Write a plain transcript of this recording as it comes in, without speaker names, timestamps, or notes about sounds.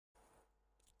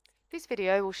This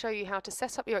video will show you how to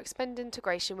set up your Expend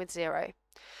integration with Xero.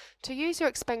 To use your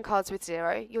Expend cards with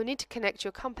Xero, you'll need to connect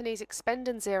your company's Expend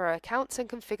and Xero accounts and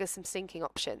configure some syncing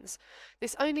options.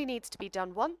 This only needs to be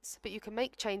done once, but you can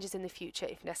make changes in the future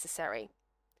if necessary.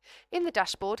 In the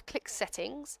dashboard, click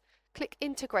Settings, click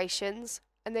Integrations,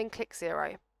 and then click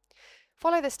Xero.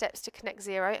 Follow the steps to connect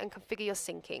Xero and configure your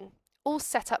syncing. All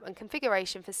setup and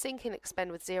configuration for syncing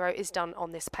Expend with Xero is done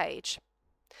on this page.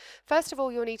 First of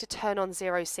all, you'll need to turn on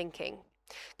Xero syncing.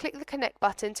 Click the Connect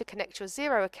button to connect your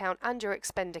Xero account and your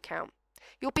Expend account.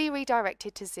 You'll be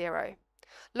redirected to Xero.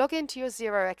 Log into your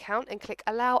Xero account and click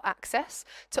Allow Access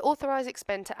to authorize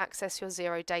Expend to access your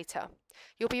Xero data.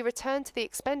 You'll be returned to the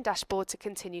Expend dashboard to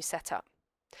continue setup.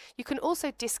 You can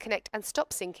also disconnect and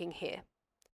stop syncing here.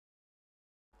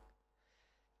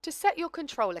 To set your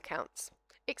control accounts,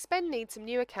 Expend needs some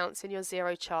new accounts in your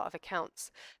Xero chart of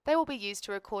accounts. They will be used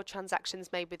to record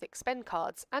transactions made with Expend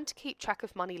cards and to keep track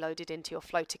of money loaded into your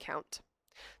float account.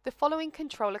 The following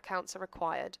control accounts are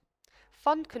required: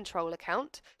 Fund Control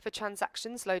Account for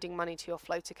transactions loading money to your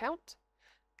float account,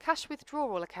 Cash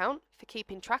Withdrawal Account for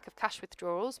keeping track of cash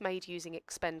withdrawals made using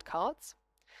Expend cards,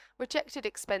 Rejected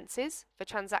Expenses for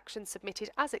transactions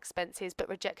submitted as expenses but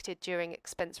rejected during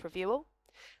expense reviewal,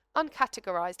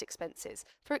 Uncategorized expenses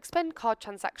for Expend card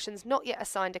transactions not yet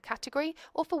assigned a category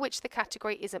or for which the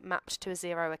category isn't mapped to a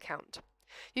Xero account.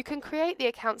 You can create the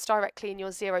accounts directly in your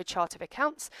Xero chart of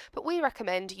accounts, but we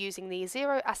recommend using the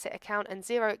Xero Asset Account and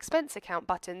Xero Expense Account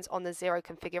buttons on the Xero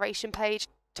configuration page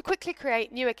to quickly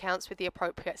create new accounts with the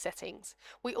appropriate settings.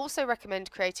 We also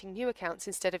recommend creating new accounts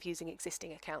instead of using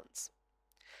existing accounts.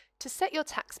 To set your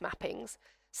tax mappings,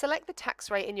 select the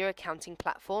tax rate in your accounting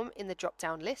platform in the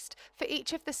drop-down list for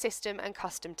each of the system and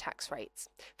custom tax rates.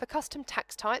 For custom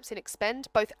tax types in Expend,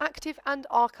 both active and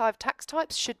archived tax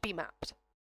types should be mapped.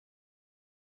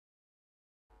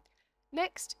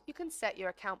 Next, you can set your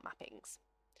account mappings.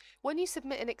 When you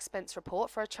submit an expense report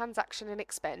for a transaction in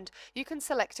Expend, you can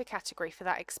select a category for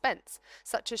that expense,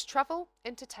 such as travel,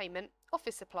 entertainment,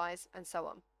 office supplies, and so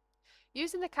on.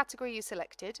 Using the category you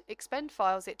selected, Expend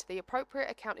files it to the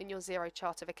appropriate account in your Xero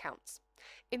chart of accounts.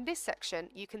 In this section,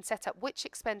 you can set up which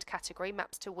Expend category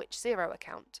maps to which Xero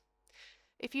account.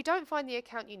 If you don't find the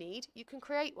account you need, you can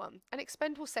create one, and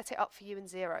Expend will set it up for you in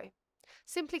Xero.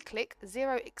 Simply click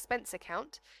Xero Expense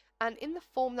Account, and in the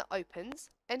form that opens,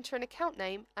 enter an account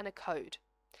name and a code.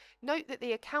 Note that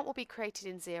the account will be created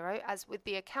in Xero as with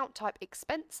the account type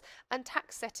Expense and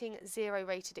tax setting Xero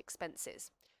rated expenses.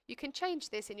 You can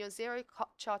change this in your Xero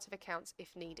chart of accounts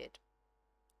if needed.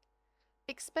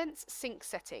 Expense sync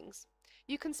settings.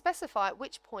 You can specify at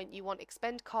which point you want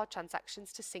Expend card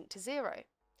transactions to sync to Xero.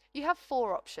 You have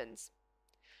 4 options.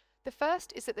 The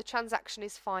first is that the transaction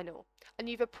is final and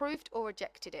you've approved or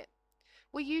rejected it.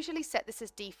 We usually set this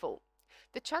as default.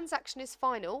 The transaction is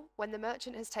final when the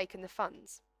merchant has taken the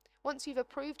funds. Once you've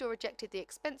approved or rejected the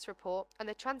expense report and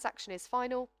the transaction is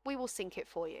final, we will sync it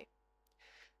for you.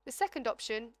 The second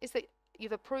option is that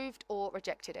you've approved or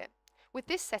rejected it. With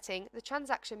this setting, the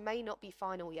transaction may not be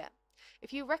final yet.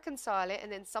 If you reconcile it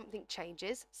and then something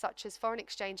changes, such as foreign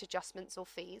exchange adjustments or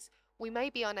fees, we may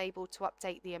be unable to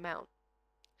update the amount.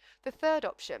 The third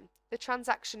option, the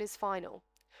transaction is final.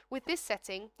 With this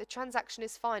setting, the transaction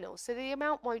is final, so the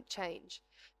amount won't change.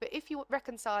 But if you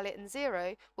reconcile it in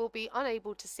Xero, we'll be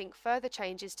unable to sync further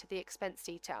changes to the expense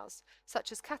details,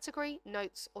 such as category,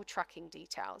 notes, or tracking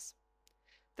details.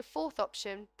 The fourth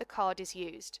option, the card is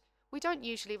used. We don't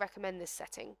usually recommend this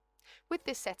setting. With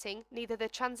this setting, neither the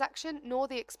transaction nor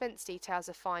the expense details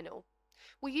are final.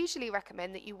 We usually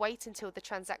recommend that you wait until the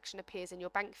transaction appears in your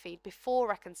bank feed before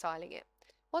reconciling it.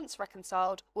 Once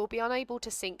reconciled, we'll be unable to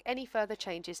sync any further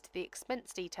changes to the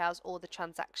expense details or the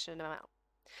transaction amount.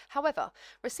 However,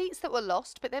 receipts that were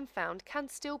lost but then found can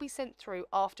still be sent through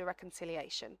after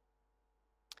reconciliation.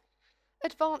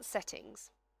 Advanced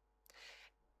settings.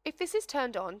 If this is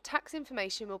turned on, tax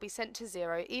information will be sent to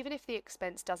Xero even if the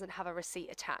expense doesn't have a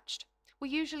receipt attached. We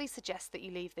usually suggest that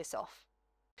you leave this off.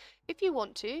 If you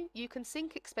want to, you can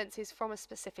sync expenses from a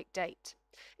specific date.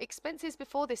 Expenses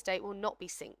before this date will not be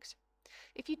synced.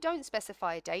 If you don't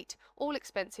specify a date, all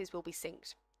expenses will be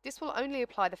synced. This will only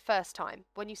apply the first time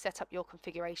when you set up your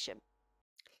configuration.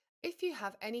 If you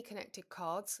have any connected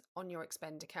cards on your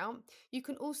Expend account, you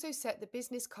can also set the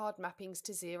business card mappings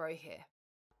to Xero here.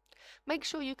 Make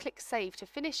sure you click Save to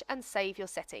finish and save your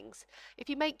settings. If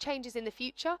you make changes in the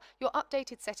future, your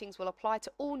updated settings will apply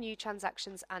to all new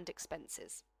transactions and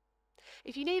expenses.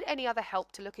 If you need any other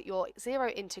help to look at your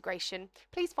Xero integration,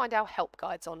 please find our help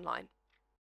guides online.